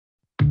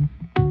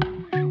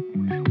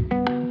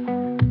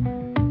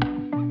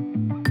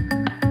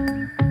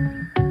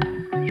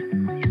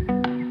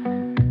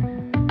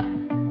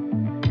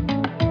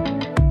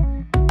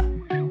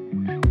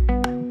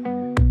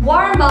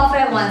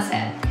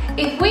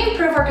we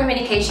improve our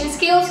communication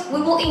skills,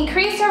 we will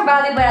increase our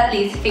value by at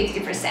least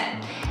 50%.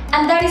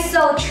 And that is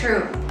so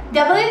true.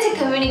 The ability to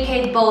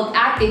communicate both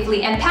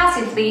actively and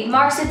passively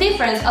marks the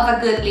difference of a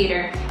good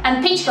leader,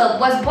 and Pitch Club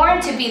was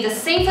born to be the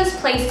safest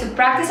place to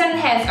practice and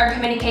enhance our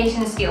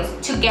communication skills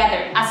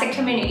together as a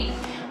community.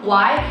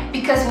 Why?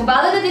 Because we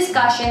value the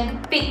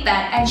discussion,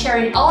 feedback, and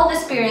sharing all the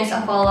experience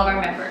of all of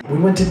our members. We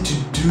wanted to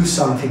do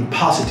something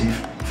positive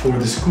for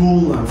the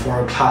school and for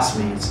our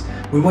classmates.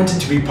 We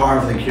wanted to be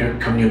part of the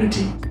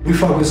community. We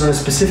focus on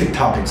specific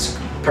topics: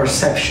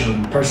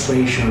 perception,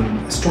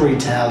 persuasion,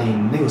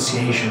 storytelling,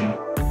 negotiation.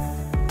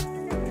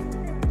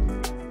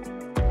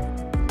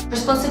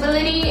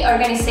 Responsibility,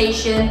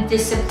 organization,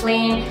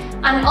 discipline,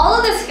 and all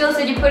of the skills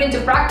that you put into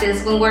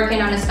practice when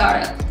working on a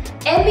startup.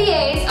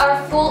 MBAs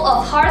are full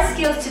of hard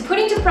skills to put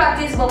into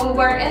practice when we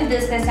work in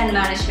business and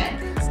management.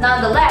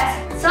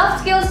 Nonetheless,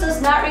 soft skills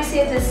does not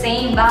receive the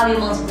same value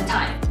most of the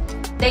time.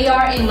 They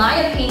are, in my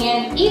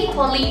opinion,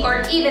 equally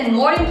or even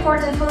more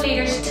important for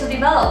leaders to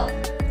develop.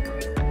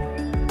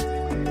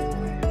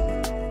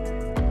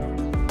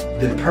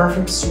 The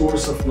perfect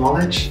source of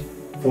knowledge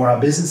for a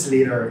business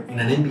leader in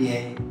an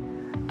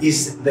MBA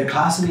is the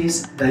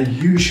classmates that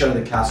you share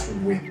the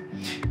classroom with,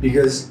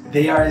 because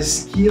they are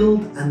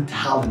skilled and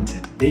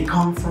talented. They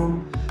come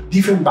from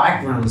different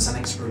backgrounds and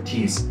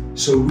expertise,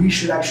 so we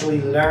should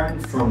actually learn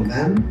from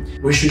them.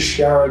 We should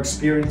share our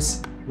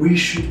experience. We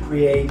should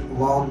create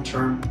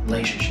long-term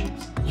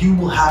relationships. You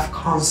will have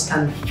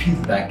constant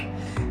feedback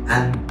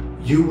and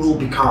you will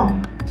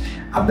become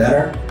a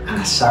better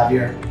and a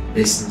savvier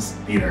business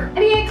leader.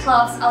 MBA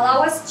clubs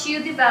allow us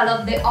to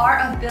develop the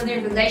art of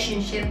building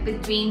relationships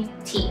between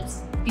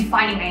teams,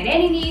 defining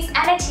identities,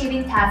 and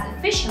achieving tasks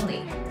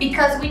efficiently,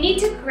 because we need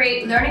to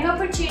create learning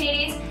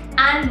opportunities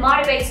and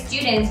motivate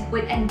students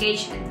with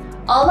engagement,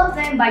 all of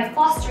them by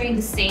fostering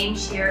the same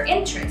shared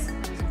interests.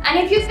 And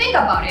if you think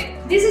about it,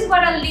 this is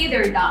what a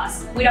leader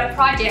does with a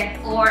project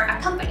or a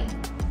company.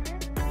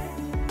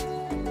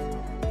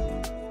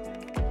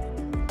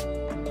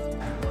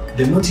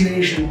 The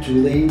motivation to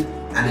lead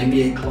an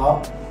MBA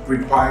club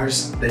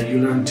requires that you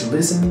learn to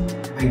listen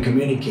and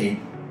communicate,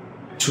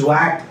 to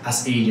act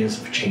as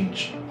agents of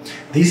change.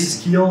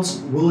 These skills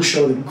will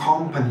show the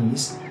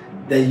companies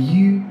that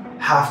you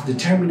have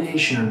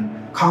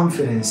determination,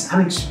 confidence,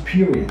 and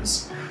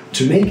experience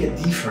to make a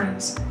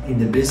difference in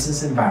the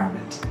business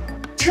environment.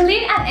 To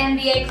lead an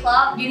MBA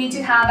club, you need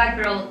to have a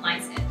growth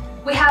mindset.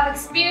 We have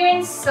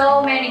experienced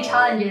so many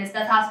challenges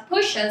that have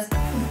pushed us to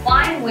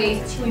find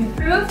ways to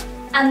improve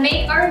and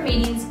make our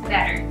meetings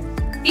better.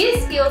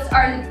 These skills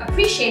are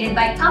appreciated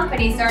by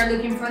companies that are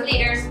looking for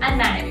leaders and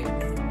managers.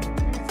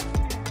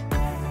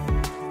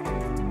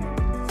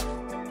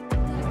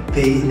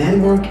 The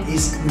network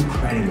is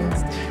incredible.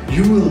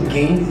 You will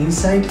gain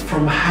insight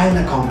from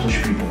highly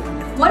accomplished people.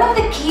 One of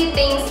the key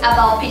things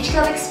about Pitch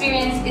Club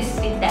experience is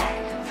feedback,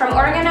 from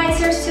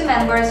organizers to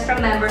members,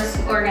 from members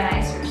to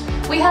organizers.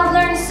 We have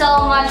learned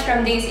so much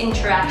from these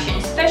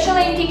interactions,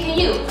 especially in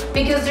PKU,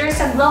 because there is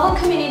a global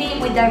community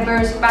with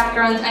diverse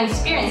backgrounds and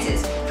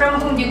experiences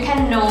from whom you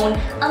can know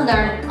and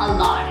learn a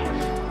lot.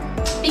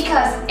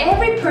 Because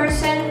every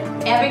person,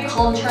 every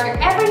culture,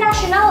 every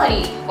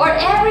nationality, or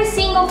every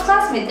single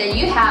classmate that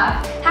you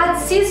have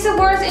sees the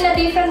world in a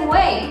different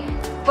way.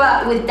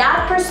 But with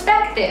that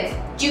perspective,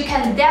 you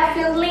can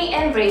definitely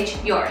enrich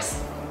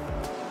yours.